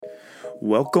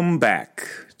Welcome back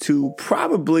to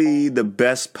probably the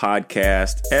best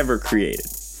podcast ever created.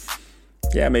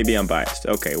 Yeah, maybe I'm biased.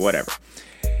 Okay, whatever.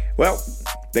 Well,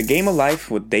 The Game of Life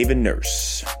with David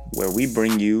Nurse, where we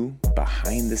bring you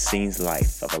behind-the-scenes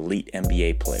life of elite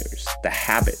NBA players, the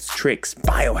habits, tricks,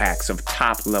 biohacks of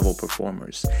top-level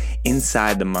performers,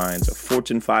 inside the minds of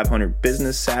Fortune 500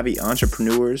 business-savvy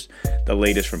entrepreneurs, the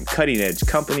latest from cutting-edge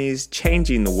companies,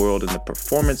 changing the world in the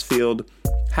performance field,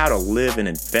 how to live an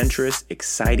adventurous,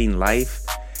 exciting life,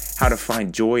 how to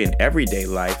find joy in everyday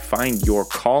life, find your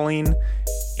calling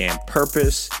and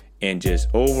purpose, and just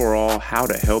overall how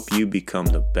to help you become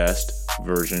the best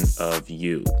version of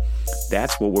you.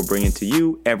 That's what we're bringing to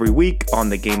you every week on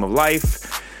The Game of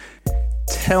Life.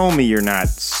 Tell me you're not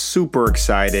super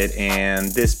excited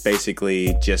and this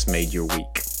basically just made your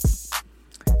week.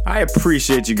 I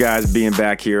appreciate you guys being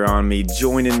back here on me,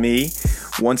 joining me.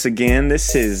 Once again,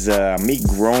 this is me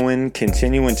growing,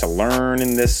 continuing to learn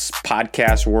in this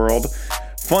podcast world.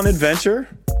 Fun adventure,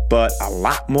 but a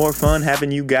lot more fun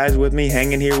having you guys with me,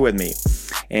 hanging here with me.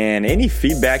 And any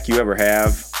feedback you ever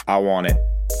have, I want it.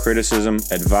 Criticism,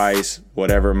 advice,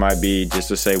 whatever it might be, just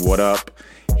to say what up.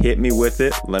 Hit me with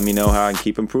it. Let me know how I can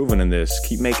keep improving in this.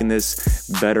 Keep making this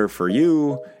better for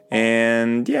you.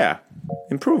 And yeah,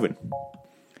 improving.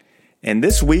 And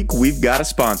this week, we've got a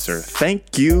sponsor.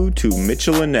 Thank you to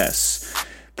Mitchell & Ness.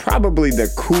 Probably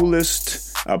the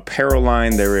coolest apparel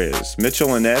line there is.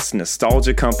 Mitchell & Ness,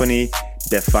 nostalgia company,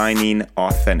 defining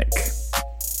authentic.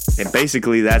 And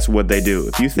basically, that's what they do.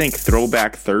 If you think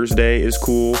Throwback Thursday is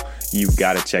cool, you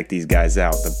got to check these guys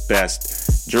out. The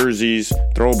best jerseys,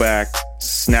 throwbacks,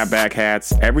 snapback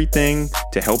hats, everything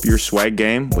to help your swag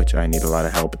game, which I need a lot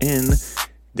of help in.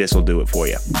 This will do it for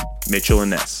you. Mitchell &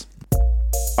 Ness.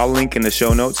 I'll link in the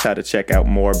show notes how to check out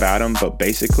more about them. But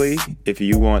basically, if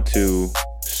you want to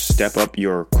step up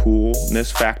your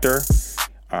coolness factor,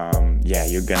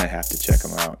 you're going to have to check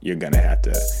them out. You're going to have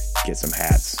to get some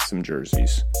hats, some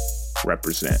jerseys.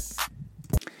 Represent.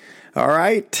 All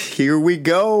right, here we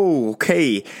go.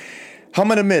 Okay, I'm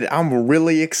going to admit, I'm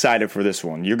really excited for this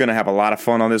one. You're going to have a lot of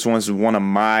fun on this one. This is one of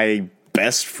my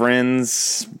best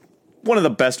friends, one of the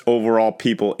best overall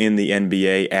people in the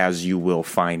NBA, as you will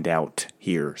find out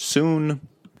here soon.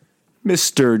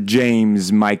 Mr.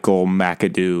 James Michael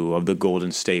McAdoo of the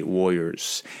Golden State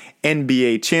Warriors,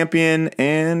 NBA champion,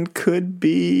 and could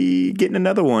be getting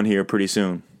another one here pretty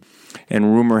soon.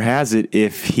 And rumor has it,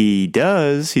 if he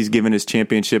does, he's giving his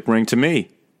championship ring to me.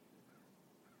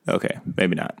 Okay,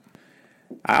 maybe not.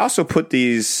 I also put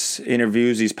these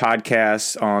interviews, these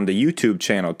podcasts on the YouTube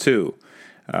channel too.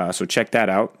 So check that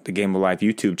out, the Game of Life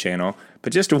YouTube channel.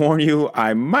 But just to warn you,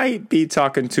 I might be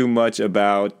talking too much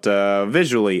about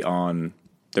visually on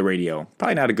the radio.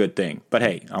 Probably not a good thing, but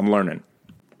hey, I'm learning.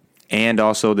 And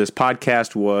also, this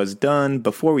podcast was done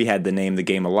before we had the name The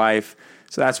Game of Life.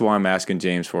 So that's why I'm asking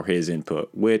James for his input,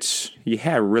 which he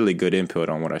had really good input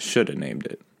on what I should have named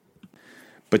it.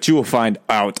 But you will find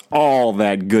out all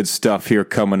that good stuff here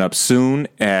coming up soon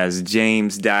as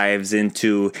James dives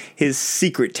into his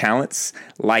secret talents,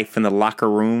 life in the locker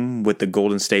room with the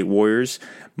Golden State Warriors,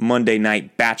 Monday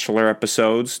Night Bachelor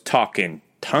episodes, talking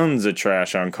tons of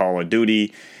trash on Call of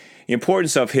Duty, the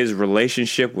importance of his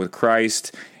relationship with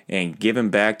Christ, and giving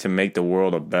back to make the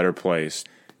world a better place.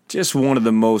 Just one of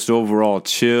the most overall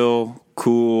chill,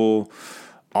 cool,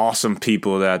 awesome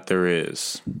people that there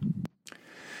is.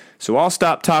 So I'll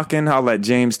stop talking. I'll let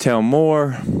James tell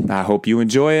more. I hope you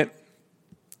enjoy it.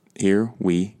 Here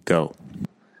we go.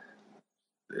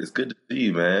 It's good to see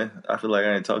you, man. I feel like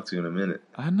I ain't talked to you in a minute.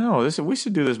 I know. We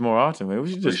should do this more often, man.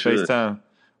 We should just FaceTime.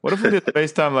 What if we did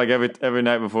FaceTime like every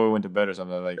night before we went to bed or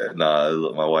something? Like, nah,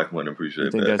 my wife wouldn't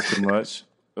appreciate that. You think that's too much?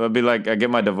 It'd be like I get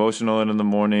my devotional in the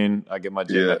morning. I get my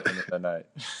gym at night.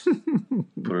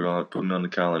 Put me on the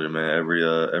calendar, man.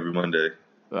 Every Monday.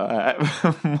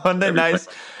 Monday nights.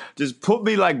 Just put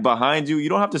me like behind you. You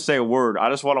don't have to say a word. I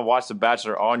just want to watch The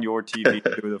Bachelor on your TV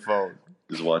through the phone.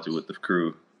 Just watch it with the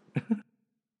crew.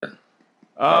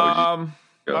 All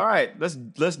right, let's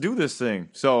do this thing.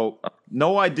 So,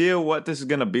 no idea what this is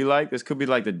gonna be like. This could be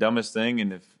like the dumbest thing,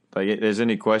 and if like there's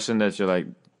any question that you're like,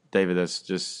 David, that's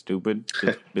just stupid,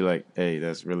 just be like, hey,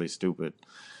 that's really stupid.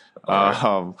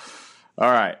 All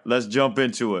right, let's jump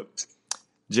into it.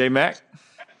 J Mac,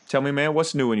 tell me, man,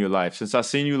 what's new in your life since I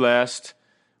seen you last?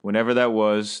 Whenever that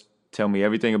was, tell me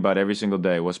everything about every single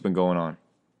day. What's been going on?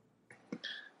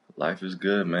 Life is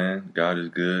good, man. God is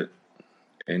good.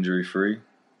 Injury free.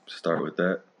 Start with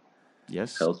that.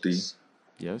 Yes. Healthy.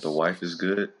 Yes. The wife is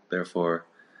good. Therefore,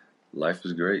 life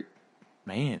is great.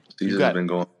 Man. Season's been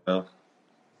going well.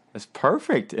 That's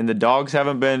perfect. And the dogs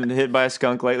haven't been hit by a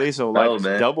skunk lately, so life Oh is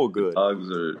man, double the good. dogs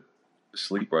are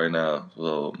asleep right now,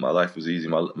 so my life is easy.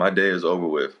 My day is over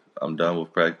with. I'm done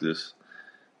with practice.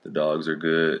 The dogs are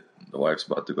good. The wife's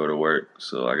about to go to work,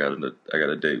 so I got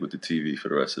a date with the TV for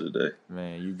the rest of the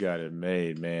Man, you got it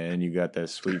made, man. And you got that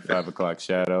sweet 5 o'clock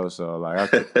shadow. So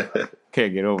like I day.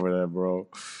 can't get over that, bro.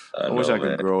 I I wish know, I could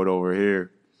man. grow it over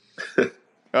here.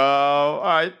 All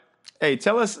right. Hey,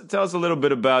 tell us a little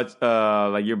bit about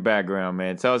like your background,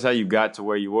 man. Tell us how you got to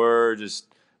where you were. Just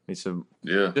I mean,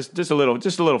 Yeah. just a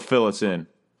little fill us in.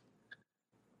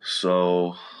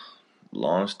 So,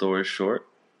 long story short,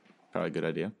 Probably a good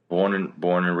idea. born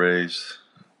and raised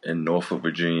in Norfolk,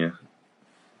 Virginia.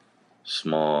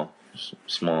 Small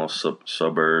small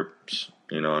suburbs.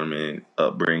 You know what I mean?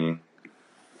 Upbringing.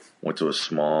 Went to a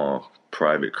small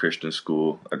private Christian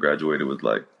school. I graduated with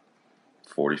like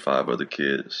 45 other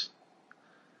kids,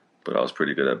 but I was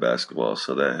pretty good at basketball,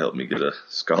 so that helped me get a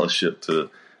scholarship to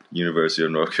University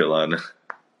of North Carolina.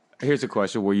 Here's a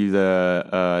question: were you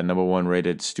the number one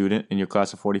rated student in your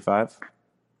class of 45?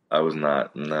 I was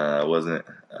not. Nah, I wasn't.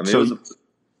 I mean, it So, was a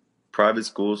private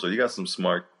school, so you got some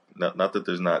smart. Not that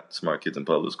there's not smart kids in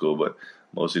public school, but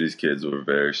most of these kids were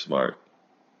very smart.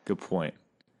 good point.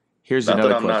 Here's Not that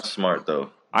another I'm not question. smart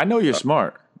though. I know you're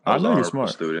smart. I I was know an you're honorable smart.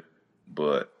 student,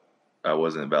 but I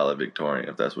wasn't valedictorian.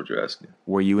 If that's what you're asking.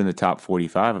 Were you in the top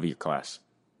 45 of your class?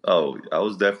 Oh, I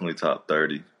was definitely top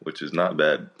 30, which is not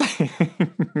bad.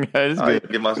 That is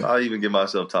good. I even give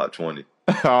myself top 20.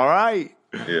 All right.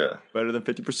 Yeah, Better than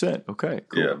 50%. Okay,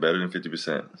 cool. yeah, better than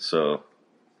 50%. So,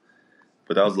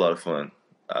 but that was a lot of fun.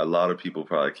 A lot of people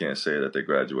probably can't say that they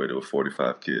graduated with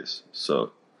 45 kids.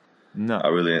 So No. I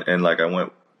really, and like I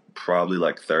went probably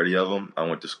like 30 of them. I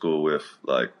went to school with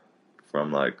like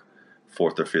from like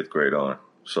fourth or fifth grade on.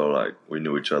 So like we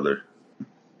knew each other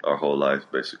our whole life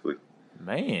basically.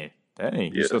 Man,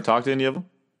 dang. You Yeah. still talk to any of them?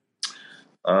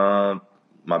 Um,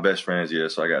 my best friends, yeah.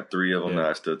 So I got three of them Yeah. that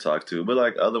I still talk to, but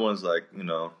like other ones, like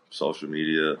social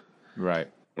media. Right.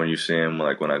 When you see them,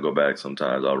 like when I go back,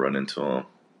 sometimes I'll run into them.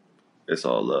 It's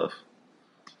all love.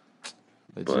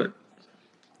 Legit. But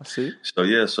I see. so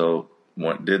yeah,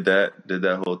 did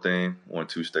that whole thing. Won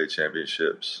two state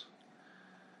championships.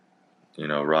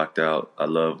 Rocked out. I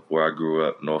love where I grew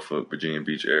up, Norfolk, Virginia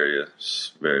Beach area.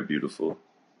 It's very beautiful.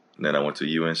 And then I went to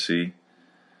UNC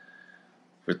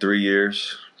for 3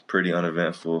 years. Pretty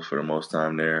uneventful for the most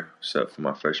time there, except for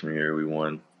my freshman year. We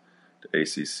won the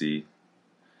ACC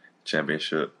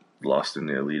championship, lost in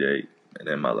the Elite Eight, and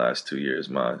then my last 2 years,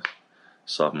 my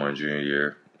sophomore and junior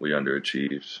year, we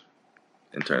underachieved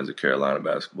in terms of Carolina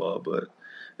basketball, but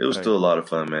it was Right. still a lot of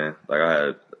fun, man.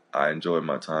 Like I enjoyed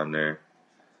my time there.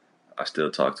 I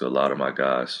still talk to a lot of my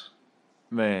guys.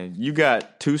 Man, you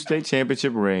got 2 state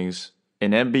championship rings,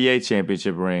 an NBA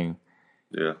championship ring,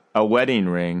 Yeah, a wedding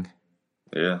ring,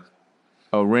 yeah.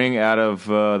 a ring out of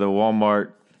the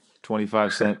Walmart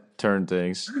 25-cent turn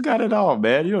things. You got it all,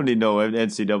 man. You don't need no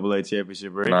NCAA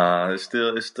championship ring. Nah, it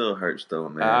still hurts though,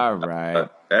 man. All right.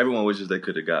 Everyone wishes they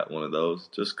could have got one of those,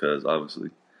 just cause obviously,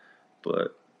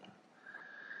 but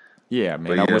Yeah,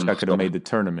 man. but I wish yeah. I could have made the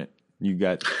tournament. You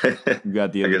got the I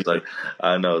guess Elite like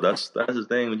I know that's the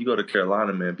thing when you go to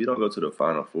Carolina, man. If you don't go to the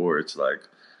Final Four, it's like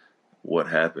what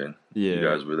happened? Yeah. You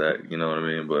guys were that, you know what I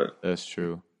mean? But That's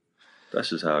true. that's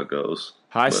just how it goes.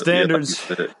 High But, standards. Yeah,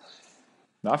 like you said,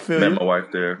 I feel met you. my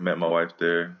wife there. Met my wife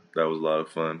there. That was a lot of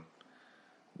fun.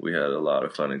 We had a lot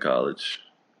of fun in college,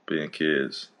 being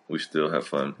kids. We still have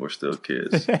fun. We're still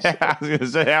kids. So, I was gonna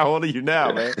say, how old are you now,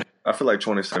 yeah. man? I feel like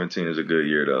 2017 is a good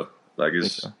year though. Like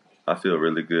so. I feel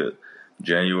really good.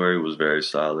 January was very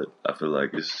solid. I feel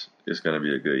like it's gonna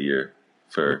be a good year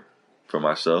for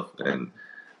myself, and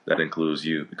that includes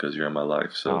you because you're in my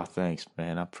life. So Oh, thanks,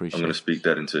 man. I appreciate I'm gonna it. speak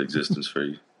that into existence for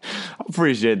you. I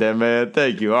appreciate that, man.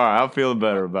 Thank you. All right, I'm feeling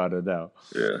better about it now.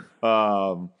 Yeah.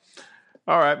 All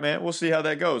right, man. We'll see how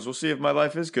that goes. We'll see if my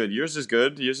life is good. Yours is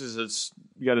good. Yours is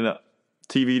you got a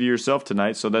TV to yourself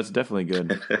tonight, so that's definitely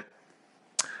good. All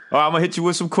right, I'm gonna hit you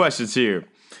with some questions here.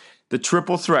 The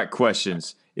triple threat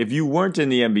questions. If you weren't in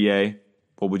the NBA,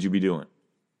 what would you be doing?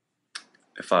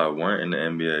 If I weren't in the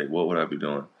NBA, what would I be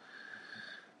doing?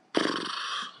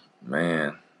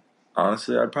 Man,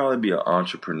 honestly, I'd probably be an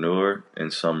entrepreneur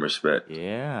in some respect.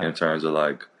 Yeah. In terms of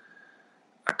like,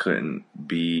 I couldn't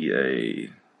be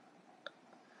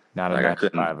Not a like I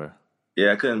 9-to-5er.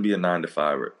 I couldn't be a 9 to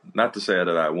 5er. Not to say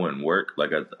that I wouldn't work.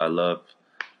 Like I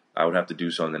would have to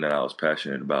do something that I was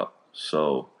passionate about.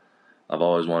 So I've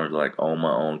always wanted to like own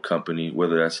my own company,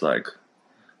 whether that's like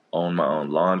own my own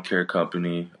lawn care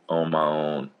company, own my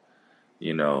own,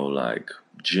 like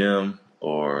gym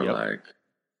or Yep. like,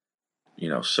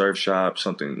 surf shop,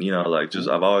 something, like just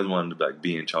I've always wanted to like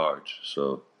be in charge.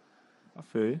 So I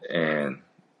feel you. and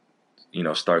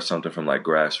start something from like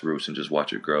grassroots and just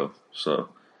watch it grow. So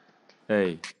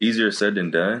Hey, easier said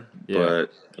than done, yeah.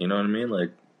 but you know what I mean?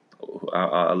 Like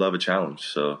I love a challenge,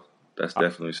 so that's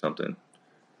definitely something.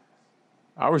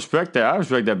 I respect that. I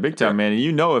respect that big Yeah. time, man.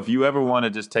 And if you ever want to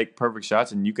just take perfect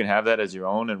shots and you can have that as your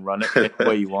own and run it any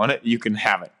way you want it, you can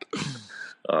have it.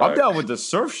 All I'm right. down with the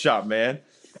surf shop, man.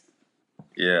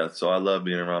 Yeah, so I love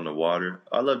being around the water.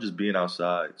 I love just being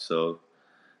outside. So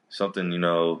something,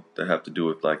 that have to do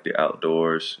with like the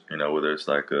outdoors, whether it's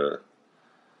like a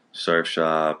surf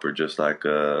shop or just like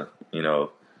I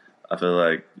feel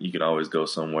like you can always go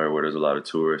somewhere where there's a lot of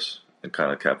tourists and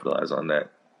kind of capitalize on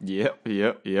that. Yep.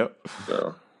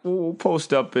 So We'll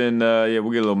post up in, we'll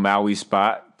get a little Maui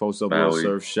spot, post up a little Maui,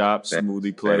 surf shop,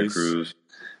 smoothie place,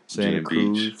 Santa Virginia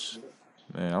Beach. Cruz.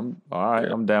 Man, I'm all right.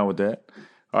 Yeah. I'm down with that.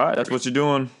 All right, that's what you're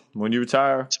doing when you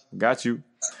retire. Got you.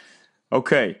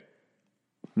 Okay,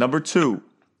 number 2.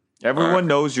 Everyone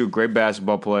knows you're a great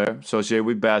basketball player, associated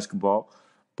with basketball.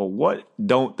 But what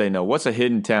don't they know? What's a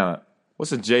hidden talent?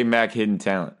 What's a J Mac hidden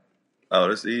talent? Oh,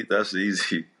 that's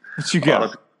easy. What you A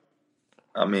lot got?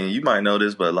 I mean, you might know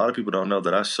this, but a lot of people don't know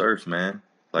that I surf, man.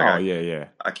 Like Oh, yeah.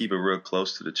 I keep it real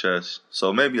close to the chest.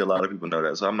 So maybe a lot of people know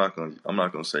that. So I'm not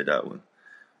gonna say that one.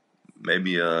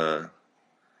 Maybe man,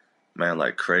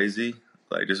 like crazy.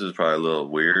 Like this is probably a little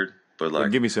weird, but Well,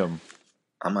 like give me something.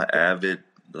 I'm an avid,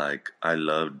 like I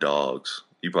love dogs.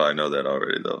 You probably know that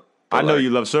already though. I But know you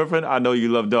love surfing. I know you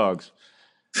love dogs.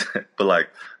 but like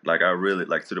I really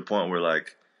like to the point where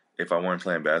like if I weren't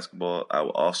playing basketball, I would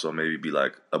also maybe be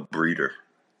like a breeder.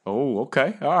 Oh,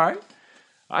 okay. All right.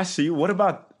 I see. What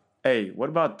about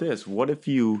this? What if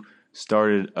you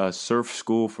started a surf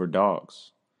school for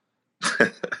dogs?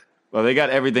 Well, they got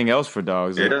everything else for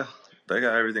dogs. Yeah, they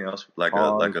got everything else like a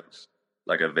like a Parks.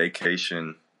 like a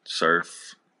vacation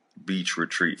surf beach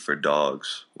retreat for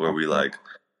dogs where we Okay. like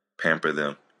pamper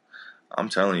them. I'm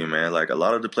telling you, man, like a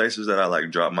lot of the places that I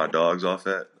like drop my dogs off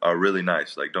at are really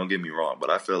nice. Like, don't get me wrong, but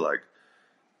I feel like,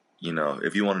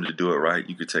 if you wanted to do it right,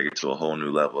 you could take it to a whole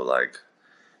new level, like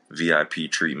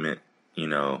VIP treatment,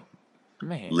 Man.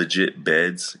 legit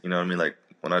beds. You know what I mean? Like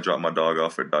when I drop my dog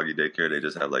off at doggy daycare, they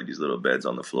just have like these little beds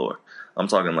on the floor. I'm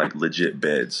talking like legit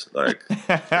beds, like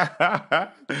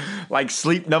Like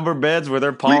sleep number beds where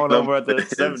they're sleep pawing number over at the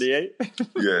beds. 78?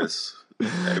 Yes,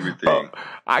 Oh, everything.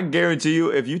 I guarantee you,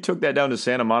 if you took that down to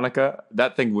Santa Monica,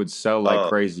 that thing would sell like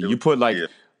crazy. It You was, put like yeah,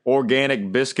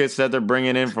 organic biscuits that they're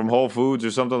bringing in from Whole Foods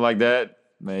or something like that.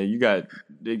 Man, you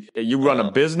run a uh,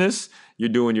 business. You're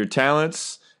doing your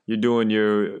talents. You're doing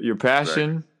your exactly.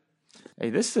 passion. Hey,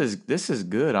 this is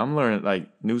good. I'm learning like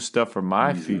new stuff for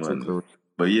my Easy future money. career.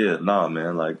 But yeah, nah,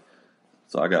 man. Like,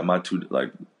 so I got my two.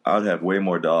 Like, I'd have way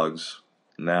more dogs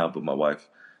now, but my wife,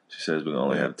 she says we can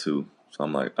only Yeah. have 2. So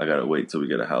I'm like, I gotta wait till we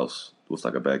get a house with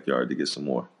like a backyard to get some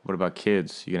more. What about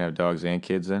kids? You can have dogs and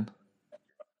kids then?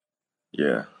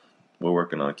 Yeah, we're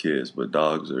working on kids, but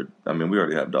dogs are. I mean, we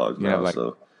already have dogs You can have now, like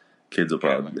so kids will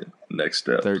probably be the next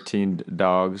step. 13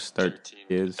 dogs, 13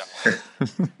 kids.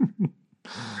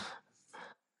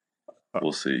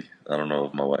 We'll see. I don't know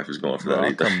if my wife is going for Bro, that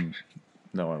I'll either. come.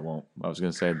 No, I won't. I was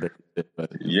gonna say babysit,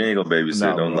 but You ain't gonna babysit.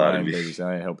 no, Don't bro, lie I to ain't me. babysit.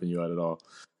 I ain't helping you out at all.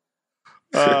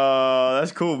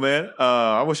 That's cool, man.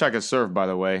 I wish I could surf. By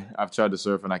the way, I've tried to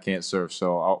surf and I can't surf,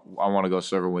 so I want to go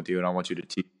surfing with you, and I want you to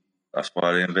teach. That's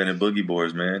why they invented boogie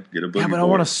boards, man. Get a Yeah, boogie but I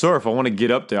want to board. surf. I want to get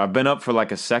up there. I've been up for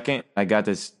like a second. I got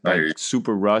this I hear like you.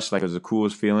 super rush, like it was the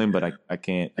coolest feeling, but I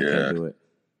can't Yeah, do it.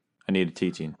 I need a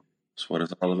teaching. that's what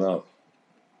it's all about.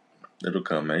 It'll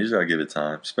come, man. You just gotta give it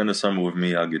time. Spend the summer with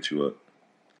me. I'll get you up.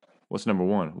 What's number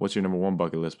one? What's your number one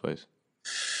bucket list place?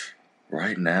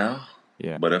 Right now?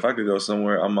 Yeah. But if I could go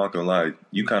somewhere, I'm not gonna lie.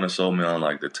 You kind of sold me on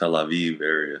like the Tel Aviv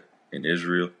area in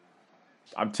Israel.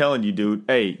 I'm telling you, dude.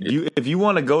 Hey, if you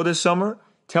want to go this summer,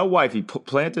 tell wifey,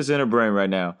 plant this in her brain right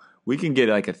now. We can get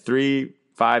like a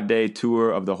 3-5 day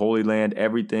tour of the Holy Land,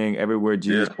 everything, everywhere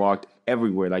Jesus Yeah, walked,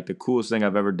 everywhere. Like the coolest thing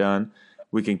I've ever done.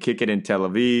 We can kick it in Tel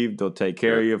Aviv. They'll take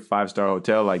care yeah. of you, 5-star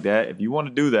hotel like that. If you want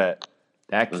to do that,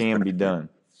 that Let's can be definitely. done.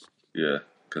 Yeah,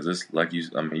 because it's like you.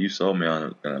 I mean, you sold me on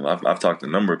it, and I've talked to a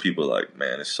number of people. Like,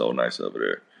 man, it's so nice over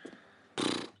there.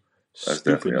 That's Stupid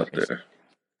definitely up nice. there.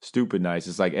 Stupid nice.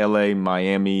 It's like LA,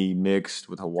 Miami mixed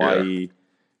with Yeah, Hawaii.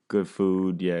 Good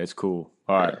food. Yeah, it's cool.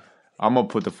 All right. yeah. I'm going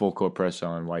to put the full court pressure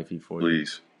on wifey for you.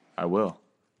 Please. I will.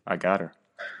 I got her.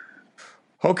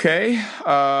 Okay.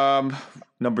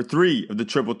 Number 3 of the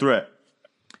triple threat.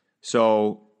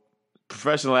 So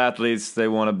professional athletes, they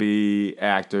want to be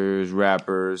actors,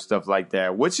 rappers, stuff like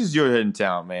that. Which is your hidden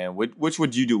talent, man? Which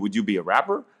would you do? Would you be a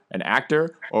rapper, an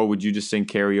actor, or would you just sing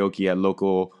karaoke at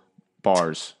local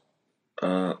bars?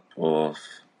 Well,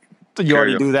 You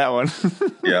already do that one.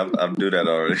 yeah, I'm do that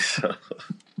already. So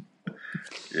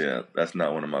yeah, that's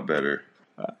not one of my better.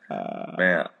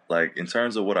 Man, like in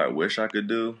terms of what I wish I could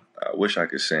do, I wish I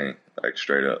could sing, like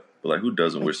straight up. But like, who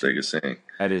doesn't wish they could sing?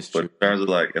 That is true. But in terms of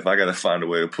like, if I gotta find a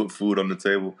way to put food on the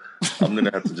table, I'm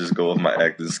gonna have to just go with my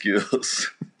acting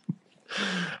skills.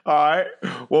 All right.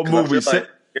 What movie? Like,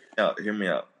 hear me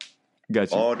out.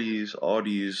 Gotcha. All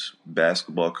these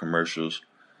basketball commercials,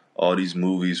 all these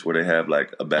movies where they have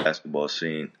like a basketball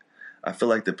scene, I feel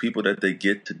like the people that they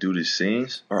get to do these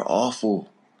scenes are awful.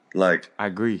 Like, I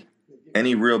agree.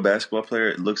 Any real basketball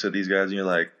player looks at these guys and you're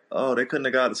like, oh, they couldn't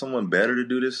have got someone better to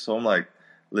do this. So I'm like,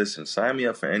 listen, sign me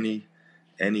up for any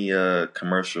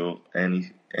commercial,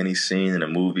 any scene in a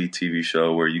movie, TV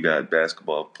show where you got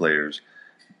basketball players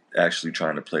actually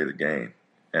trying to play the game,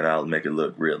 and I'll make it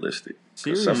look realistic.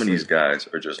 Some of these guys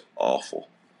are just awful.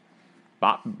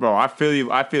 Bro, I feel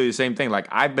you. I feel the same thing. Like,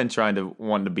 I've been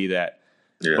wanting to be that.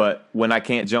 Yeah. But when I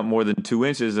can't jump more than 2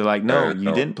 inches, they're like, no,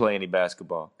 you didn't play any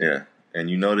basketball. Yeah. And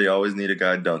they always need a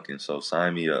guy dunking, so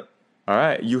sign me up. All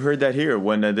right. You heard that here.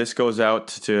 When this goes out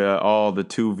to all the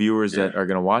 2 viewers that are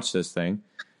going to watch this thing,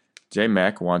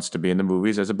 J-Mac wants to be in the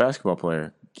movies as a basketball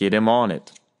player. Get him on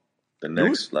it. The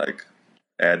next, like,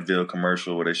 Advil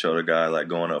commercial where they show the guy, like,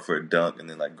 going up for a dunk and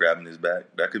then, like, grabbing his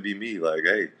back, that could be me. Like,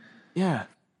 hey. Yeah.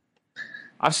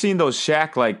 I've seen those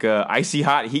Shaq, like, icy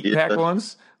hot heat pack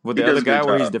ones with the other guy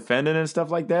where he's defending and stuff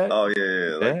like that. Oh,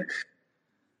 yeah. Like,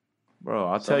 bro,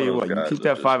 I'll tell you what, you keep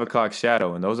that 5 o'clock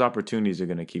shadow, and those opportunities are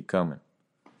going to keep coming.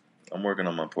 I'm working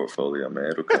on my portfolio,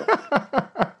 man. It'll come.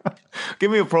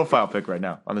 Give me a profile pic right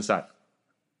now on the side.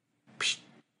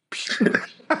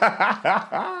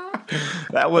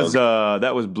 That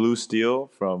was Blue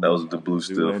Steel from. That was the Blue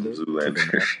Steel from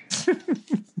Zoolander.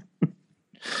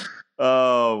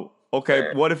 Okay.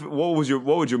 Man.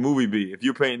 What would your movie be if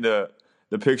you're painting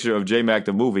the picture of J-Mac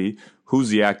the movie? Who's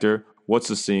the actor? What's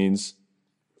the scenes?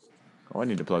 Oh, I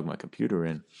need to plug my computer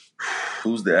in.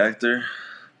 Who's the actor?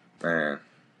 Man.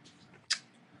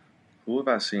 Who have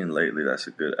I seen lately that's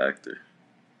a good actor?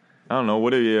 I don't know.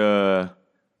 What are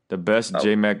the best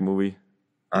J-Mac movie?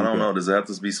 I don't know. Does it have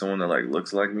to be someone that like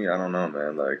looks like me? I don't know,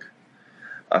 man. Like,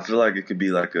 I feel like it could be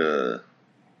like a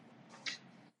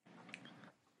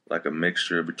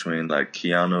mixture between like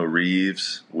Keanu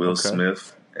Reeves, Will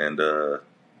Smith, and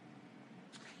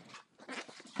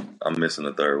I'm missing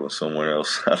the third one. Someone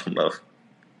else. I don't know.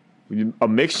 A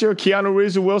mixture of Keanu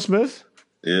Reeves and Will Smith?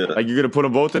 Yeah. Like you're gonna put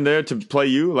them both in there to play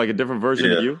you, like a different version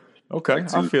of you? Okay,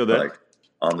 like I feel that. Like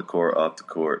on the court, off the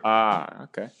court. Ah,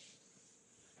 okay.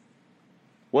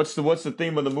 What's the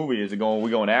theme of the movie? Is it we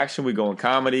going action? We going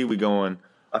comedy? We going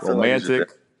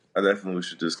romantic? I definitely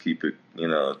should just keep it,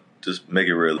 just make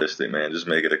it realistic, man. Just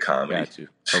make it a comedy. Got you.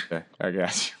 Okay, I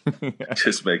got you.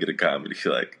 Just make it a comedy.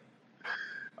 Like,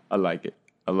 I like it.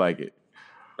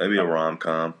 Maybe a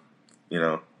rom-com,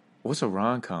 What's a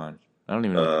rom-com? I don't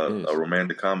even know what it is. A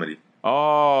romantic comedy.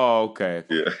 Oh, okay.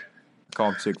 Yeah.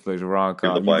 Call them chick flicks, a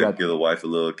rom-com. Give the wife a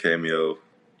little cameo.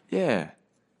 Yeah.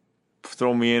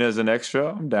 Throw me in as an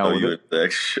extra. I'm down with it. The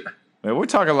extra. Man, we're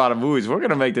talking a lot of movies. We're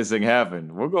gonna make this thing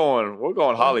happen. We're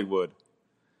going Hollywood.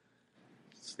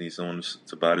 Just need someone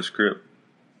to buy the script.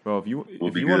 Bro, if you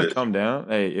want to come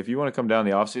down, if you want to come down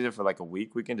the off season for like a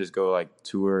week, we can just go like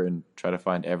tour and try to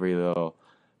find every little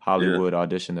Hollywood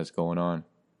audition that's going on.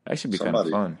 That should be kind of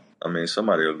fun. I mean,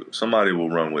 somebody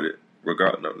will run with it.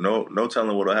 Regardless, no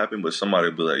telling what'll happen, but somebody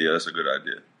will be like, "Yeah, that's a good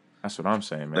idea." That's what I'm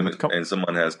saying, man. And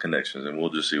someone has connections, and we'll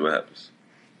just see what happens.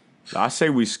 I say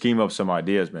we scheme up some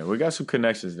ideas, man. We got some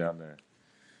connections down there.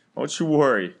 Don't you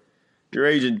worry. Your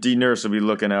agent D Nurse will be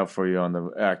looking out for you on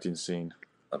the acting scene.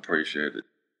 I appreciate it.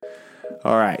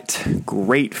 All right.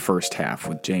 Great first half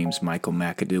with James Michael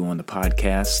McAdoo on the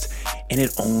podcast, and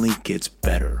it only gets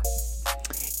better.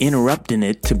 Interrupting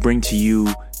it to bring to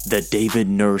you the David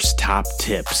Nurse top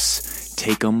tips.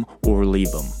 Take them or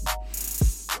leave them.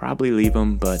 Probably leave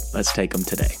them, but let's take them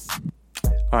today.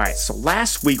 All right, so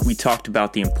last week we talked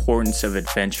about the importance of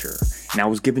adventure, and I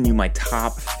was giving you my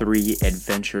top 3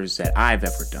 adventures that I've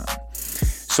ever done.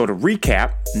 So to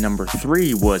recap, number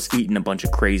 3 was eating a bunch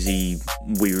of crazy,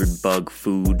 weird bug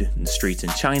food in the streets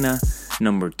in China.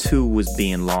 Number 2 was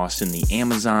being lost in the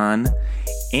Amazon.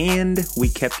 And we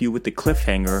kept you with the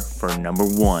cliffhanger for number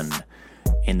 1.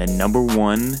 And the number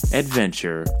 1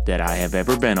 adventure that I have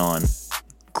ever been on,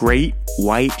 great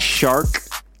white shark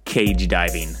cage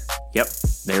diving. Yep,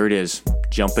 there it is.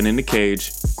 Jumping in the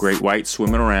cage, great white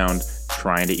swimming around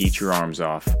trying to eat your arms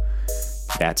off.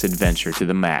 That's adventure to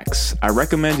the max. I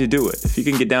recommend you do it. If you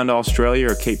can get down to Australia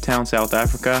or Cape Town, South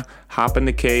Africa, hop in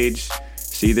the cage,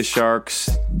 see the sharks,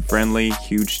 friendly,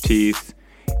 huge teeth.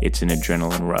 It's an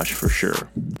adrenaline rush for sure.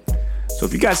 So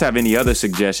if you guys have any other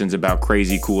suggestions about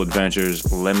crazy cool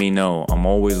adventures, let me know. I'm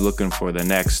always looking for the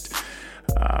next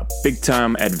big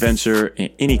time adventure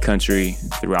in any country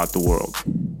throughout the world.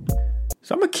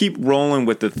 So I'm going to keep rolling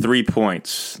with the 3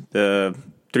 points. The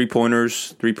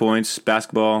 3-pointers, 3 points,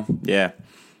 basketball, yeah,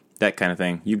 that kind of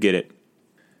thing. You get it.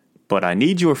 But I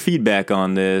need your feedback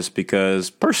on this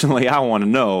because personally I want to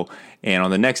know. And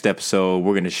on the next episode,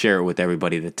 we're going to share it with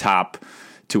everybody, the top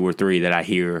 2 or 3 that I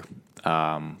hear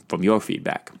from your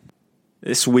feedback.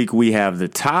 This week we have the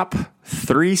top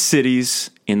 3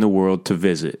 cities in the world to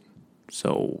visit.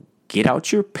 So get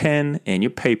out your pen and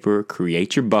your paper,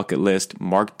 create your bucket list,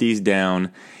 mark these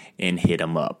down, and hit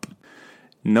them up.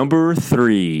 Number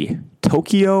 3,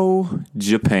 Tokyo,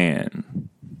 Japan.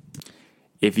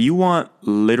 If you want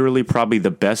literally probably the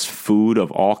best food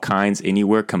of all kinds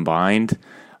anywhere combined,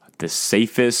 the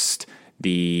safest,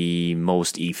 the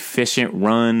most efficient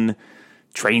run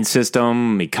train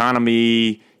system,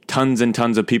 economy, tons and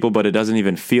tons of people, but it doesn't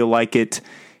even feel like it,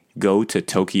 go to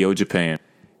Tokyo, Japan.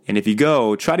 And if you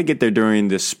go, try to get there during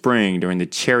the spring, during the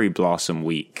cherry blossom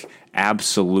week.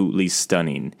 Absolutely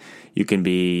stunning. You can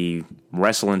be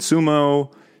wrestling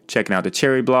sumo, checking out the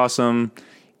cherry blossom,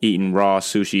 eating raw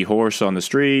sushi horse on the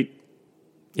street.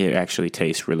 It actually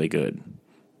tastes really good,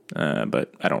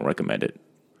 but I don't recommend it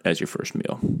as your first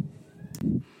meal.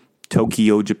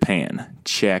 Tokyo, Japan.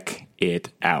 Check it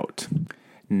out.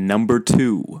 Number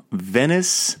 2,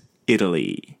 Venice,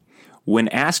 Italy. When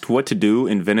asked what to do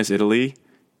in Venice, Italy,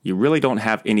 you really don't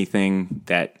have anything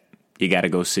that you got to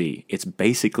go see. It's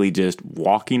basically just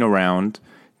walking around,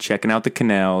 checking out the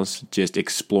canals, just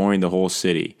exploring the whole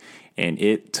city. And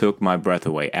it took my breath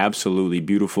away. Absolutely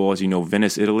beautiful. As you know,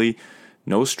 Venice, Italy,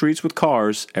 no streets with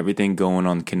cars, everything going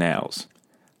on the canals.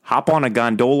 Hop on a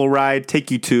gondola ride,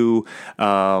 take you to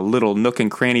a little nook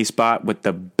and cranny spot with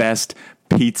the best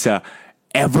pizza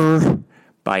ever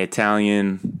by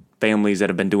Italian families that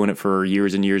have been doing it for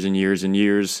years and years and years and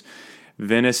years.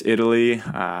 Venice, Italy,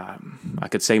 I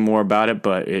could say more about it,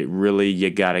 but it really, you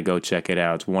got to go check it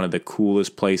out. It's one of the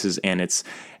coolest places, and it's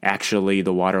actually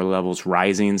the water level's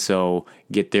rising, so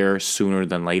get there sooner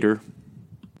than later.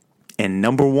 And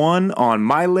number 1 on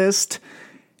my list,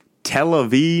 Tel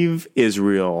Aviv,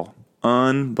 Israel.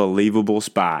 Unbelievable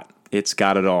spot. It's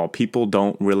got it all. People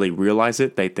don't really realize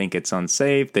it. They think it's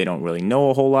unsafe. They don't really know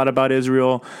a whole lot about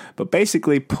Israel. But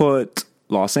basically put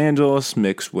Los Angeles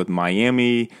mixed with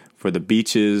Miami for the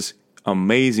beaches.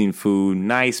 Amazing food,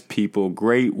 nice people,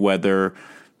 great weather,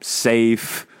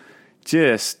 safe.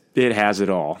 Just, it has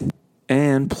it all.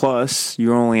 And plus,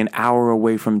 you're only an hour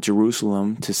away from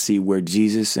Jerusalem to see where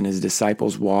Jesus and his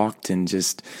disciples walked, and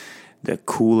just the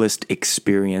coolest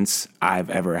experience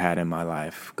I've ever had in my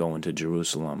life, going to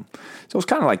Jerusalem. So it's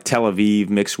kind of like Tel Aviv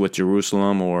mixed with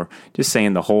Jerusalem, or just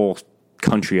saying the whole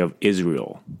country of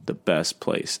Israel, the best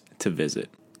place to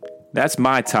visit. That's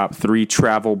my top 3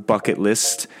 travel bucket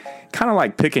list. Kind of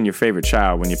like picking your favorite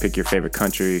child when you pick your favorite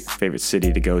country, favorite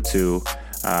city to go to.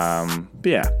 But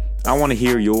yeah, I want to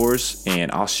hear yours,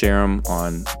 and I'll share them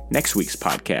on next week's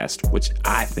podcast, which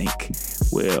I think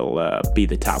will be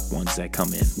the top ones that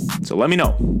come in. So let me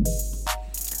know.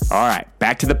 All right,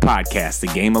 back to the podcast, the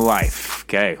game of life.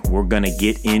 Okay, we're going to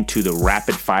get into the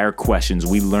rapid fire questions.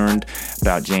 We learned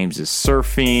about James's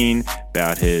surfing,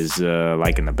 about his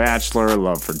liking The Bachelor,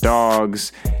 love for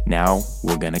dogs. Now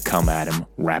we're going to come at him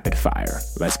rapid fire.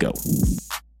 Let's go.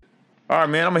 All right,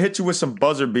 man, I'm going to hit you with some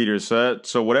buzzer beaters.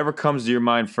 So whatever comes to your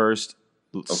mind first,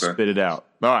 spit it out.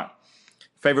 All right.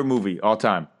 Favorite movie all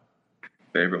time?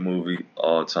 Favorite movie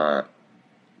all time?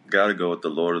 Gotta go with the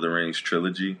Lord of the Rings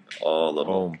trilogy. All of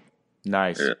them.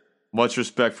 Nice. Yeah. Much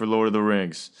respect for Lord of the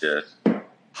Rings. Yes.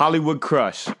 Hollywood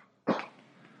crush?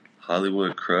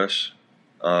 Hollywood crush?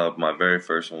 My very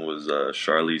first one was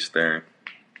Charlize Theron.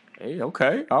 Hey,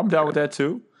 okay. I'm down with that,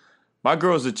 too. My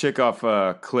girl's a chick off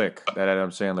Click, that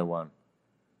Adam Sandler one.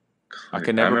 I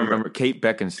can never remember. Kate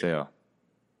Beckinsale.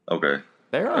 Okay.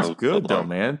 Theron's good, though,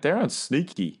 man. Theron's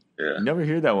sneaky. Yeah. You never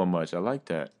hear that one much. I like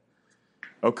that.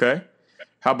 Okay.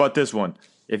 How about this one?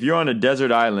 If you're on a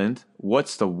desert island,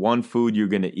 what's the one food you're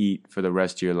going to eat for the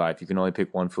rest of your life? You can only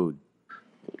pick one food.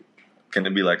 Can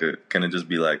it just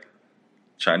be like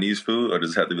Chinese food, or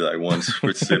does it have to be like one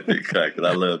specific? Because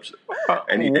I love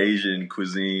any Asian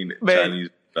cuisine, man, Chinese.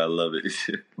 I love it.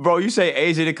 Bro, you say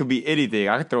Asian, it could be anything.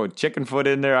 I could throw a chicken foot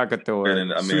in there. I could throw a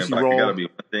And then, I mean, sushi like, it gotta roll. be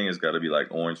one thing. It's gotta be like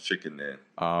orange chicken then,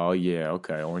 Oh, yeah.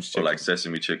 Okay. Orange or chicken. like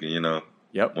sesame chicken. You know,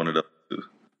 Yep. one of those two.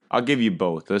 I'll give you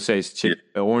both. Let's say it's Yeah,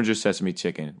 orange or sesame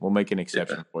chicken. We'll make an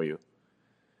exception yeah. for you.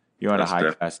 You're on a That's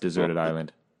high-class deserted definitely.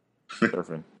 island.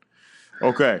 Surfing.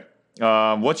 Okay.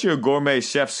 What's your gourmet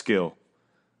chef skill?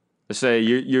 Let's say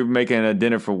you're making a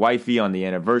dinner for wifey on the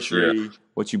anniversary. Yeah,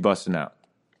 What you busting out?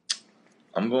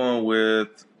 I'm going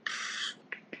with.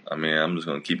 I mean, I'm just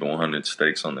gonna keep it 100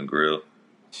 steaks on the grill.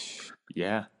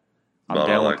 Yeah. I'm About all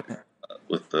down like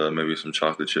with that. with maybe some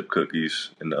chocolate chip cookies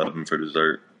in the oven for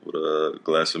dessert with a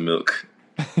glass of milk.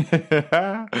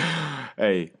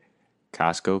 Hey,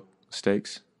 Costco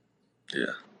steaks. Yeah,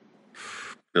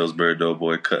 Pillsbury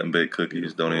Doughboy cut and bake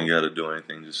cookies. Don't even got to do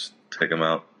anything. Just take them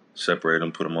out, separate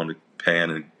them, put them on the pan,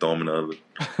 and throw them in the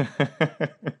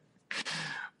oven.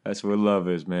 That's what love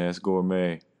is, man. It's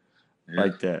gourmet. Yeah.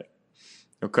 Like that.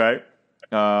 Okay.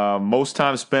 Most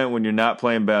time spent when you're not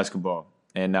playing basketball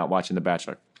and not watching The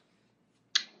Bachelor.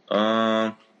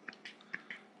 Man,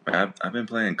 I've been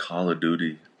playing Call of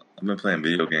Duty. I've been playing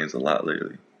video games a lot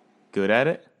lately. Good at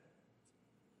it?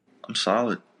 I'm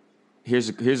solid. Here's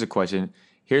a question.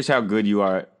 Here's how good you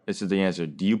are. This is the answer.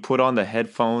 Do you put on the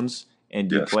headphones and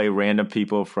do you Yes. play random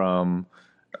people from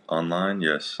Online,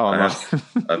 yes. online?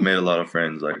 I've made a lot of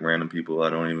friends, like random people I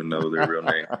don't even know their real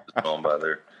name. Just going by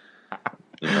their,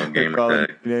 They gamer call it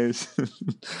tag. names.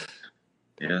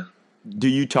 Yeah. Do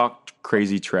you talk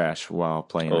crazy trash while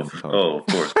playing them? Of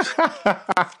course.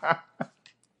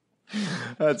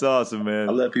 That's awesome, man.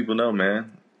 I let people know,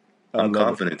 man. I'm love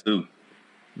confident too.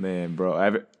 Man,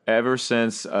 bro, ever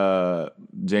since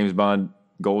James Bond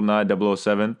GoldenEye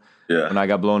 007, Yeah. when I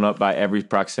got blown up by every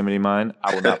proximity mine,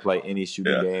 I will not play any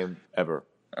shooting Yeah. game ever.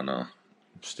 I know.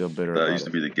 I'm still bitter That about used to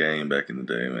it. be the game back in the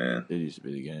day, man. It used to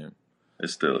be the game. It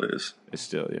still is. It's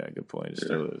still, yeah, good point. It Yeah.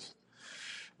 still is.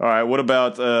 All right, what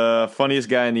about funniest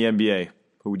guy in the NBA?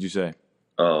 Who would you say?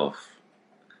 Oh,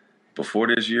 before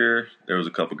this year, there was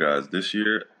a couple guys. This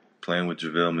year, playing with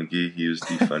JaVale McGee, he was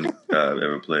the funniest guy I've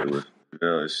ever played with.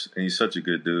 And he's such a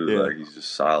good dude. Yeah. Like, he's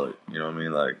just solid. You know what I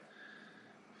mean? Like,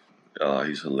 oh,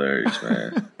 he's hilarious,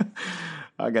 man.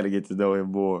 I got to get to know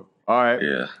him more. All right.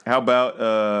 Yeah. How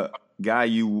about guy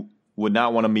you would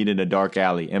not want to meet in a dark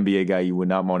alley? NBA guy you would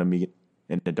not want to meet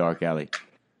in the dark alley.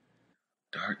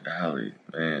 Dark Alley,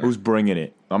 man. Who's bringing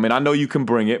it? I mean, I know you can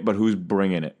bring it, but who's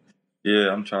bringing it? Yeah,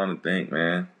 I'm trying to think,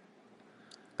 man.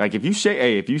 Like if you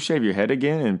shave your head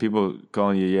again and people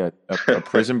calling you a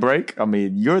prison break, I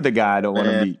mean, you're the guy I don't want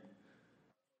to Man. meet.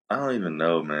 I don't even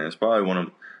know, man. It's probably a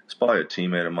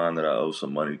teammate of mine that I owe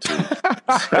some money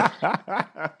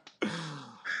to.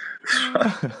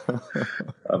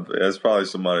 That's probably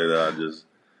somebody that I just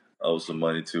owe some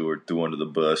money to or threw under the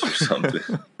bus or something.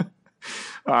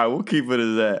 All right, we'll keep it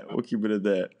at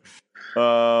that.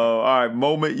 All right,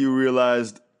 moment you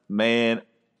realized, man,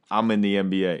 I'm in the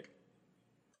NBA.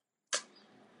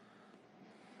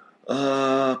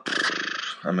 I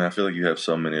mean, I feel like you have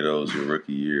so many of those your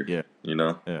rookie year. Yeah. You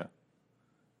know? Yeah.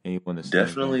 Anyone that's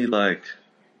Definitely like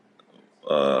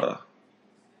I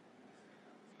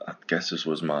guess this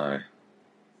was my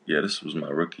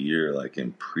rookie year, like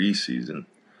in preseason.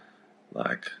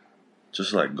 Like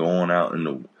just like going out in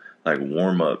the like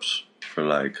warm ups for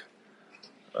like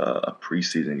a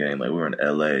preseason game. Like we were in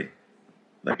LA.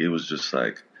 Like it was just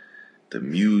like the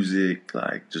music,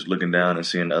 like just looking down and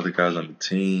seeing the other guys on the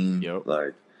team. Yep.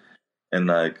 Like and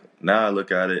like now I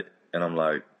look at it and I'm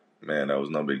like, man, that was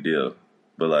no big deal.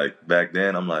 But like back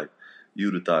then I'm like,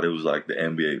 you'd have thought it was like the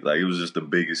NBA. Like it was just the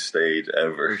biggest stage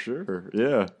ever. For sure.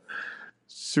 Yeah.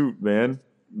 Shoot, man.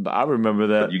 I remember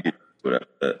that. But you get without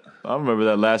that. I remember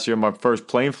that last year on my first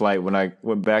plane flight when I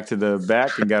went back to the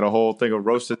back and got a whole thing of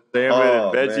roasted salmon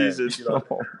and veggies. Man. And, You know,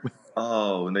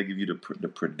 oh, and they give you the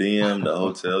per diem, the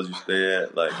hotels you stay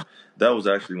at. Like that was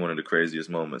actually one of the craziest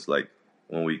moments. Like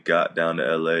when we got down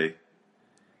to LA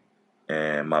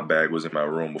and my bag was in my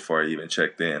room before I even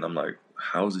checked in. I'm like,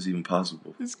 how is this even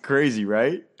possible? it's crazy,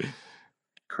 right?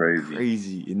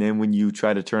 Crazy. And then when you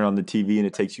try to turn on the TV and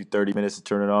it takes you 30 minutes to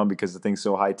turn it on because the thing's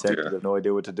so high tech, Yeah. you have no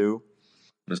idea what to do.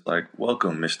 It's like,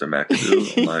 welcome, Mr.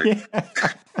 McAdoo. I'm like,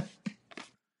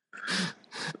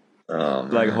 oh,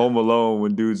 man. Like Home Alone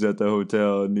when dude's at the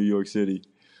hotel in New York City.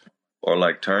 Or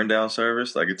like turn down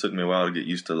service. Like it took me a while to get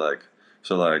used to like,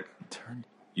 so like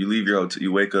you leave your hotel,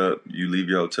 you wake up, you leave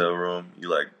your hotel room, you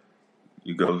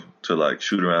go to like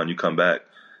shoot around, you come back,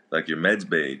 like your med's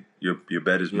made, your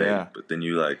bed is made, Yeah. but then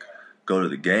you like go to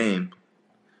the game,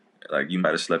 like you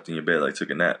might have slept in your bed, like took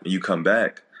a nap, and you come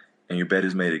back and your bed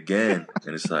is made again,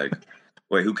 and it's like,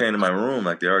 wait, who came to my room?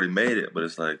 Like, they already made it, but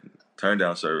it's like turn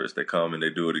down service. They come and they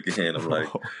do it again. I'm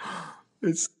like, Bro,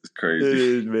 it's it's it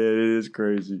crazy. is, man. It is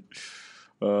crazy.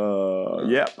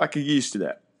 Yeah, I can get used to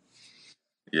that.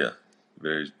 Yeah,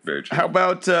 very, very true. How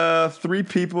about 3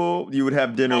 people you would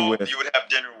have dinner with?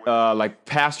 Like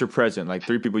past or present, like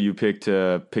 3 people you pick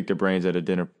to pick their brains at a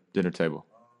dinner table.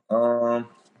 I'm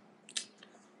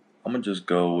gonna just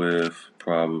go with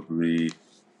probably.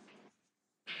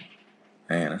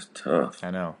 Man, that's tough.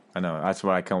 I know. That's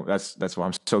why I come. That's why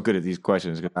I'm so good at these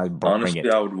questions. 'Cause I bring Honestly,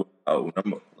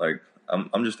 it.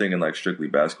 I'm just thinking like strictly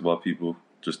basketball people,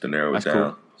 just to narrow it That's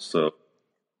down. cool. So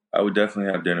I would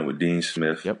definitely have dinner with Dean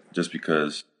Smith, Yep. just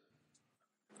because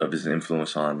of his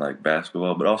influence on like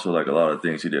basketball, but also like a lot of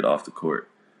things he did off the court.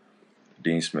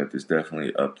 Dean Smith is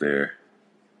definitely up there.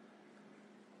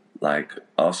 Like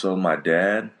also my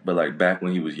dad, but like back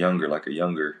when he was younger, like a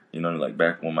younger, like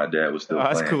back when my dad was Oh, still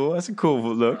that's playing, cool. That's a cool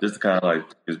look. just to kind of like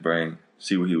pick his brain,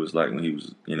 see what he was like when he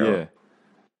was, Yeah.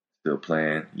 still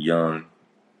playing, young.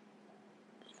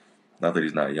 Not that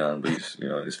he's not young, but he's in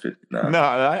his 50s now. No,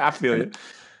 I feel And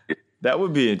you. That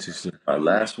would be interesting. my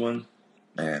last one,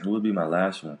 man, who would be my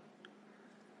last one?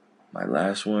 My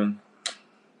last one,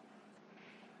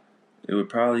 it would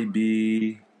probably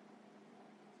be.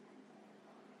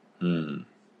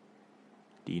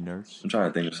 D nurse. I'm trying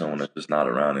to think of someone that's just not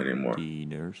around anymore. D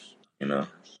nurse. You know?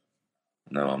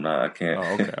 No, I'm not. I can't.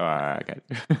 Oh, okay. All right, I got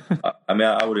it. I mean,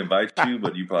 I would invite you,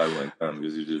 but you probably wouldn't come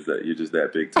because you're just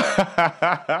that big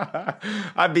time.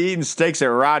 I'd be eating steaks at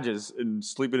Rogers and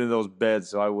sleeping in those beds,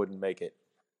 so I wouldn't make it.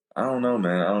 I don't know,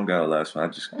 man. I don't got a last one.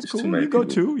 That's It's cool. too many You go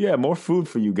people. too. Yeah, more food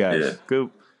for you guys. Yeah.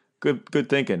 Good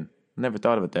thinking. Never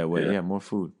thought of it that way. Yeah. Yeah, more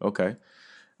food. Okay.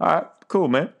 All right. Cool,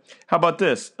 man. How about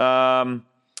this?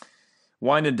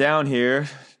 Winding down here.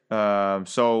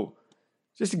 So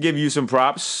just to give you some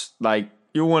props, like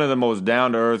you're one of the most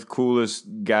down to earth, coolest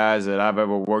guys that I've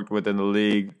ever worked with in the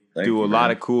league. Thank Do you, a lot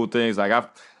man. of cool things. Like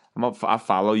I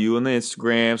follow you on the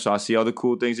Instagram, so I see all the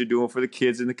cool things you're doing for the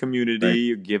kids in the community.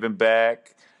 You're giving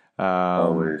back.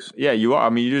 Always. Yeah, you are. I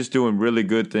mean, you're just doing really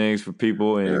good things for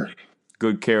people and Yeah.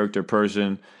 good character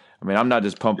person. I mean, I'm not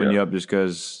just pumping Yeah. you up just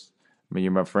because, I mean,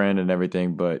 you're my friend and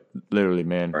everything, but literally,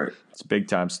 man, Right. it's big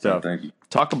time stuff. Thank you.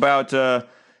 Talk about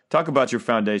your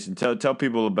foundation. Tell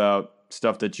people about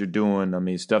stuff that you're doing. I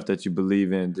mean, stuff that you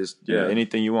believe in. Just Yeah.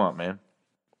 anything you want, man.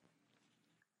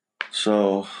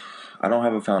 So I don't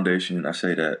have a foundation. I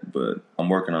say that, but I'm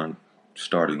working on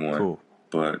starting one. Cool.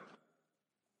 But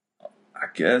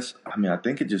I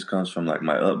think it just comes from like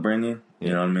my upbringing. Yeah.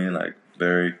 You know what I mean? Like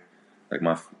very, like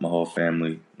my whole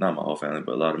family, not my whole family,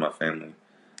 but a lot of my family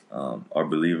are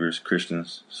believers,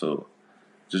 Christians. So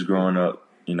just growing up,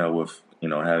 with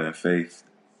having faith,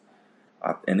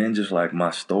 and then just like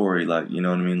my story, like you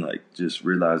know what I mean, like just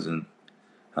realizing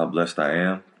how blessed I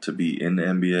am to be in the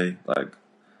NBA, like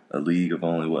a league of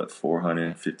only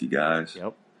 450 guys.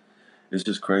 Yep. It's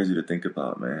just crazy to think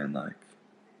about, man. Like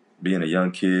being a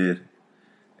young kid,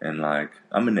 and like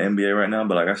I'm in the NBA right now,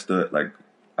 but like I still like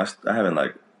I haven't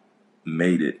like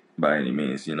made it by any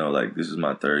means. Like this is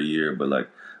my 3rd year, but like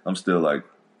I'm still like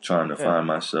trying to find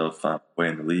myself, find my way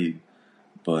in the league.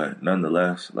 But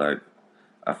nonetheless, like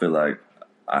I feel like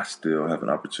I still have an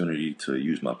opportunity to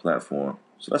use my platform.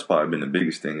 So that's probably been the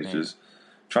biggest thing is just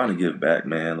trying to give back,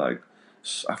 man. Like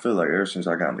I feel like ever since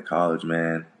I got into college,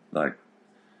 man, like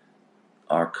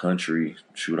our country,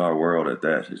 our world at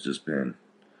that has just been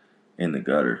in the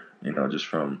gutter, just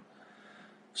from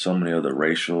so many other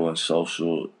racial and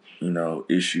social,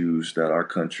 issues that our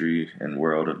country and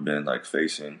world have been like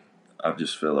facing. I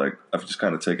just feel like I've just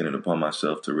kind of taken it upon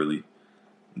myself to really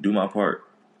do my part,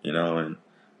 and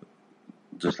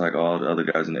just like all the other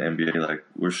guys in the NBA, like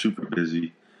we're super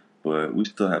busy, but we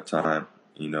still have time,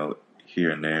 here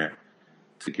and there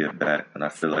to give back. And I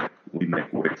feel like we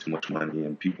make way too much money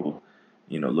and people,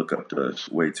 look up to us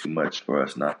way too much for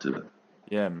us not to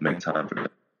make time for them.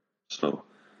 So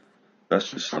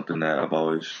that's just something that I've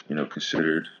always,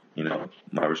 considered,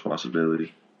 my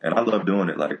responsibility. And I love doing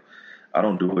it. Like, I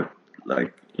don't do it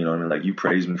like, like you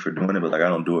praise me for doing it, but like I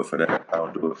don't do it for that. I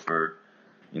don't do it for,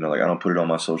 like I don't put it on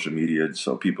my social media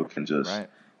so people can just,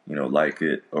 like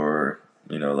it or,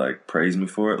 like praise me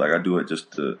for it. Like I do it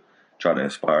just to try to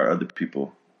inspire other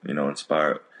people,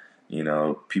 inspire,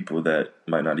 people that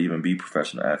might not even be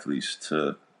professional athletes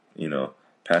to,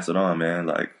 pass it on, man.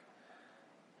 Like,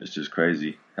 it's just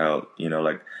crazy how,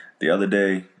 like the other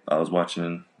day I was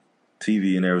watching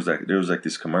TV and there was like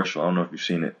this commercial. I don't know if you've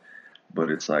seen it, but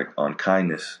it's like on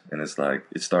kindness. And it's like,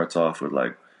 it starts off with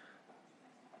like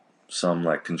some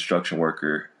like construction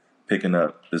worker picking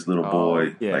up this little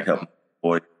boy, like helping the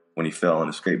boy when he fell on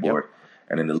a skateboard.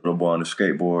 And then the little boy on the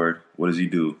skateboard, what does he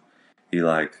do? He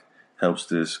like helps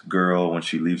this girl when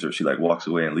she leaves her. She like walks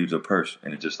away and leaves her purse,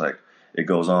 and it just like it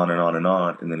goes on and on and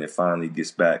on, and then it finally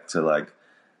gets back to like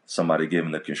somebody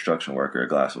giving the construction worker a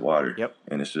glass of water. Yep.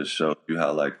 And it just shows you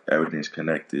how like everything's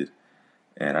connected.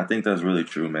 And I think that's really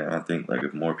true, man. I think like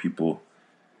if more people,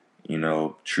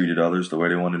 treated others the way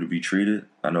they wanted to be treated,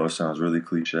 I know it sounds really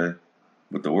cliche,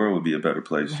 but the world would be a better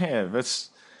place. Yeah, that's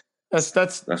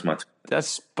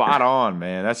spot on,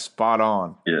 man. That's spot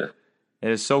on. Yeah.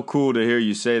 And it's so cool to hear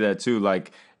you say that too,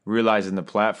 like realizing the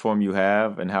platform you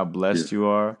have and how blessed you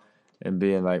are, and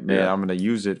being like, man, I'm gonna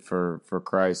use it for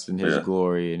Christ and His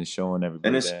glory, and showing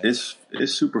everybody. And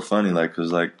it's super funny, like,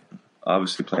 cause like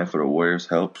obviously playing for the Warriors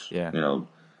helps,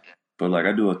 but like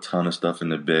I do a ton of stuff in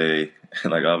the Bay,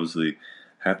 and like obviously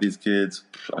half these kids,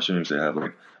 I shouldn't even say half,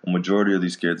 like a majority of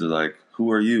these kids are like,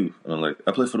 "Who are you?" And I'm like,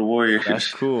 "I play for the Warriors."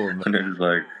 That's cool, man. And they're just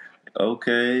like,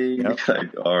 "Okay,"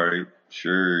 like, "All right,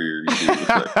 sure." You do.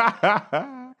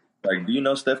 Like, do you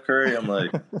know Steph Curry? I'm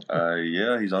like,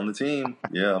 yeah, he's on the team.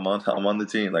 Yeah, I'm on the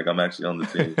team. Like, I'm actually on the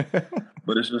team.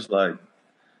 But it's just like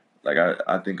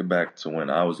I think back to when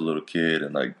I was a little kid,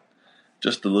 and like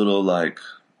just the little like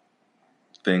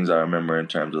things I remember in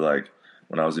terms of like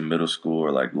when I was in middle school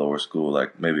or like lower school,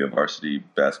 like maybe a varsity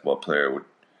basketball player would,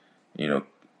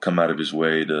 come out of his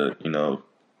way to,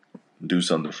 do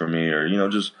something for me, or,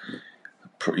 just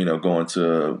going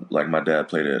to, like my dad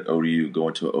played at ODU,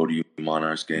 going to an ODU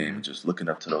Monarchs game, and just looking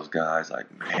up to those guys, like,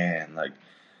 man, like,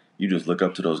 you just look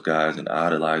up to those guys and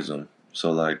idolize them.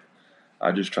 So, like,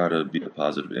 I just try to be a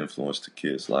positive influence to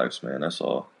kids' lives, man. That's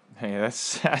all. Hey,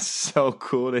 that's so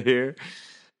cool to hear.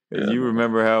 Yeah, you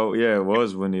remember how, it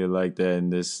was when you're like that,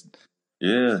 and this.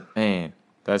 Yeah. Man,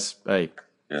 that's, hey.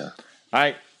 Yeah.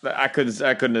 I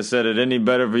couldn't have said it any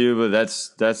better for you, but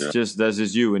that's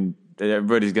just you, and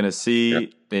everybody's gonna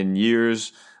see in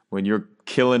years when you're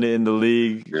killing it in the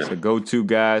league, the go-to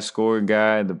guy, scoring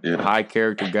guy, the high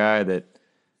character guy, that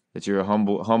you're a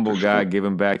humble guy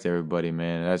giving back to everybody,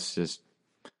 man. That's just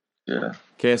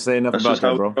can't say enough about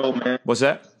that, bro. Roll, man. What's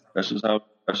that? That's just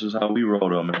how we roll,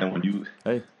 though, man. When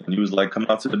you was like, come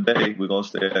out to the Bay, we're gonna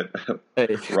stay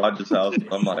at Roger's house.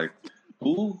 I'm like,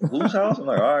 whose house? I'm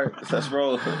like, all right, let's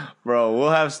roll. Bro,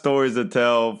 we'll have stories to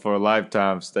tell for a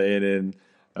lifetime staying in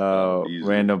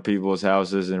random people's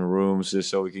houses and rooms just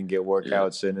so we can get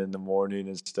workouts in the morning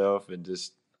and stuff, and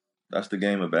just. That's the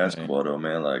game of basketball, though,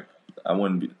 man. Like, I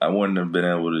wouldn't have been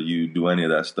able to do any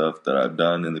of that stuff that I've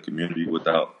done in the community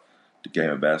without the game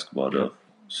of basketball, though.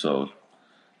 So,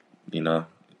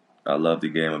 I love the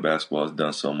game of basketball. It's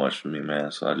done so much for me,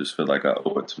 man. So I just feel like I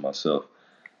owe it to myself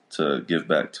to give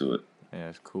back to it. Yeah,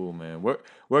 that's cool, man.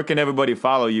 Where can everybody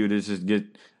follow you to just get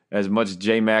as much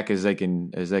J-Mac as they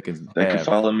can They can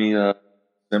follow me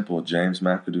simple, James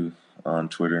McAdoo, on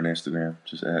Twitter and Instagram.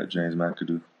 Just at James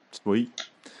McAdoo. Sweet.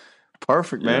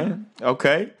 Perfect, man.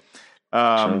 Okay.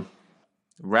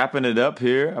 Wrapping it up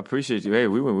here. I appreciate you. Hey,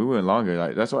 we went longer.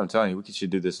 Like, that's what I'm telling you. We should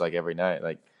do this like every night.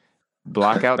 Like,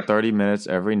 block out 30 minutes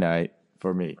every night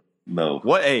for me. No.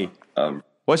 What?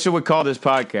 What should we call this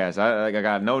podcast? I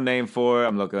got no name for it.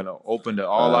 I'm looking open to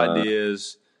all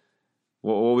ideas.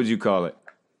 What would you call it?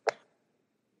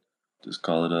 Just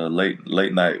call it a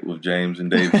late night with James and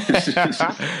David.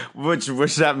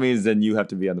 which that means then you have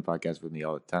to be on the podcast with me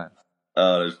all the time.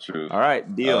 Oh, that's true. All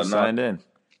right, deal. Signed in.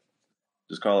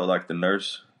 Just call it like the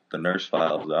nurse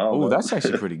files. Oh, that's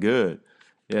actually pretty good.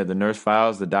 Yeah, the nurse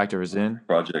files. The doctor is in.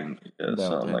 Project,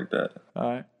 something like that. All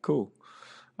right, cool.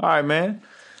 All right, man.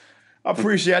 I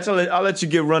appreciate it. I'll let you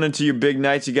get running to your big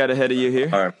nights you got ahead of you here.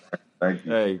 All right, thank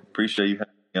you. Hey, appreciate you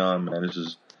having me on, man. It's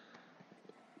just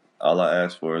all I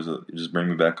ask for is just bring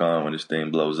me back on when this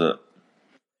thing blows up.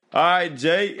 All right,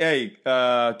 Jay.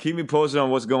 Hey, keep me posted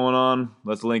on what's going on.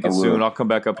 Let's link it soon. I'll come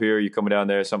back up here. You coming down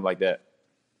there, something like that.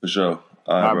 For sure.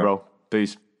 All right, bro.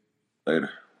 Peace. Later.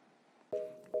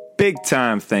 Big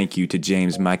time thank you to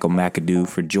James Michael McAdoo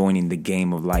for joining the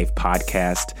Game of Life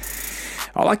podcast.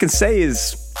 All I can say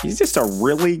is he's just a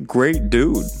really great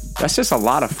dude. That's just a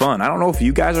lot of fun. I don't know if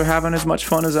you guys are having as much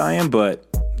fun as I am, but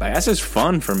that's just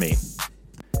fun for me.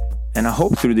 And I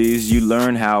hope through these you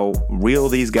learn how real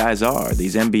these guys are.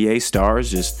 These NBA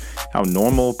stars, just how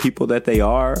normal people that they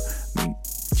are. I mean,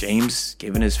 James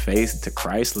giving his faith to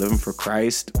Christ, living for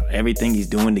Christ, everything he's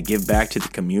doing to give back to the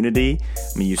community.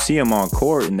 I mean, you see him on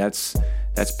court, and that's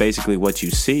basically what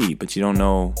you see, but you don't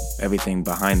know everything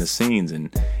behind the scenes. And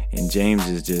James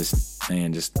is just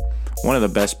one of the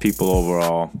best people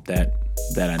overall that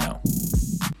I know.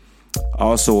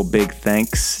 Also, a big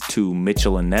thanks to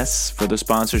Mitchell & Ness for the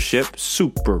sponsorship.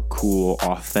 Super cool,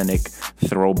 authentic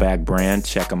throwback brand.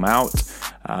 Check them out.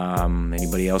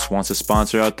 Anybody else wants a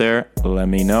sponsor out there, let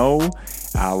me know.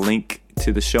 I'll link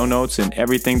to the show notes and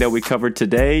everything that we covered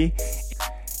today.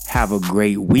 Have a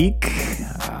great week.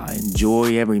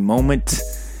 Enjoy every moment.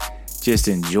 Just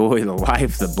enjoy the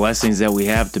life, the blessings that we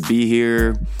have to be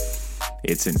here.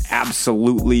 It's an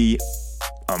absolutely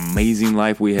amazing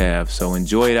life we have. So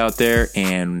enjoy it out there.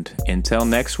 And until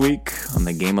next week on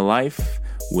The Game of Life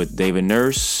with David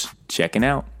Nurse, checking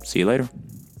out. See you later.